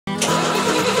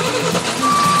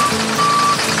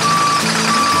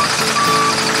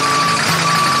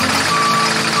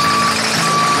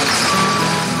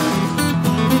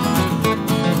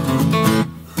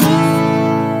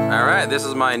this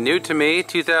is my new to me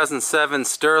 2007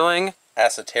 Sterling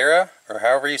Acetera, or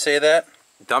however you say that,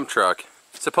 dump truck.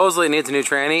 Supposedly it needs a new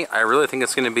tranny. I really think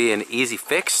it's going to be an easy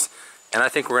fix, and I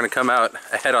think we're going to come out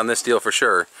ahead on this deal for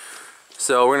sure.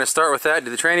 So we're going to start with that, do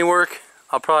the tranny work.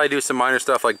 I'll probably do some minor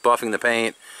stuff like buffing the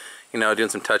paint, you know, doing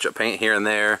some touch-up paint here and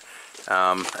there.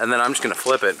 And then I'm just going to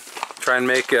flip it. Try and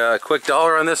make a quick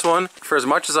dollar on this one. For as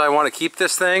much as I want to keep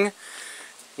this thing,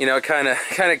 you know, it kind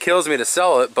of kills me to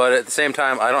sell it, but at the same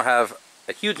time, I don't have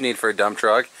a huge need for a dump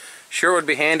truck. Sure, it would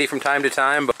be handy from time to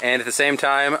time, and at the same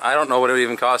time, I don't know what it would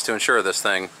even cost to insure this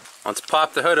thing. Let's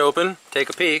pop the hood open, take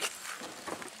a peek.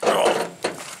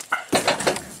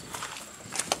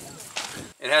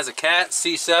 It has a Cat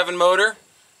C7 motor.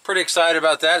 Pretty excited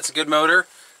about that. It's a good motor.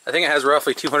 I think it has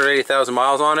roughly 280,000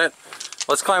 miles on it.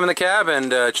 Let's climb in the cab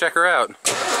and check her out.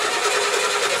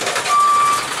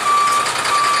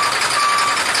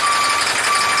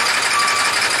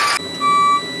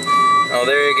 Oh,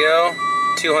 there you go.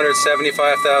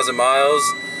 275,000 miles.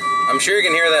 I'm sure you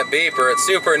can hear that beeper. It's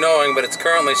super annoying, but it's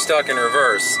currently stuck in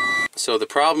reverse. So the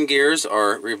problem gears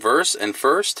are reverse and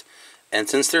first, and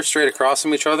since they're straight across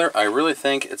from each other, I really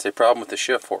think it's a problem with the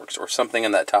shift forks or something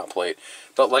in that top plate.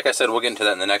 But like I said, we'll get into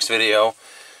that in the next video.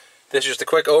 This is just a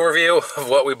quick overview of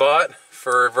what we bought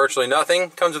for virtually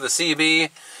nothing. Comes with a CB.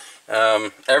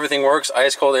 Everything works.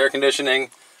 Ice cold air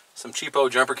conditioning. Some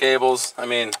cheapo jumper cables. I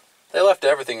mean, they left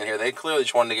everything in here. They clearly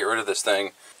just wanted to get rid of this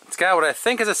thing. It's got what I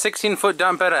think is a 16-foot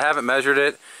dump bed. I haven't measured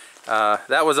it.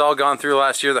 That was all gone through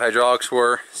last year. The hydraulics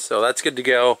were. So that's good to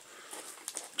go.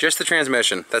 Just the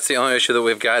transmission. That's the only issue that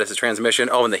we've got is the transmission.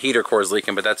 Oh, and the heater core is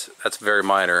leaking, but that's very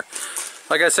minor.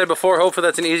 Like I said before, hopefully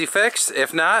that's an easy fix.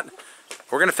 If not,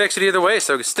 we're going to fix it either way.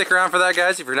 So stick around for that,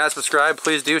 guys. If you're not subscribed,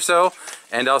 please do so.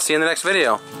 And I'll see you in the next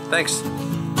video. Thanks.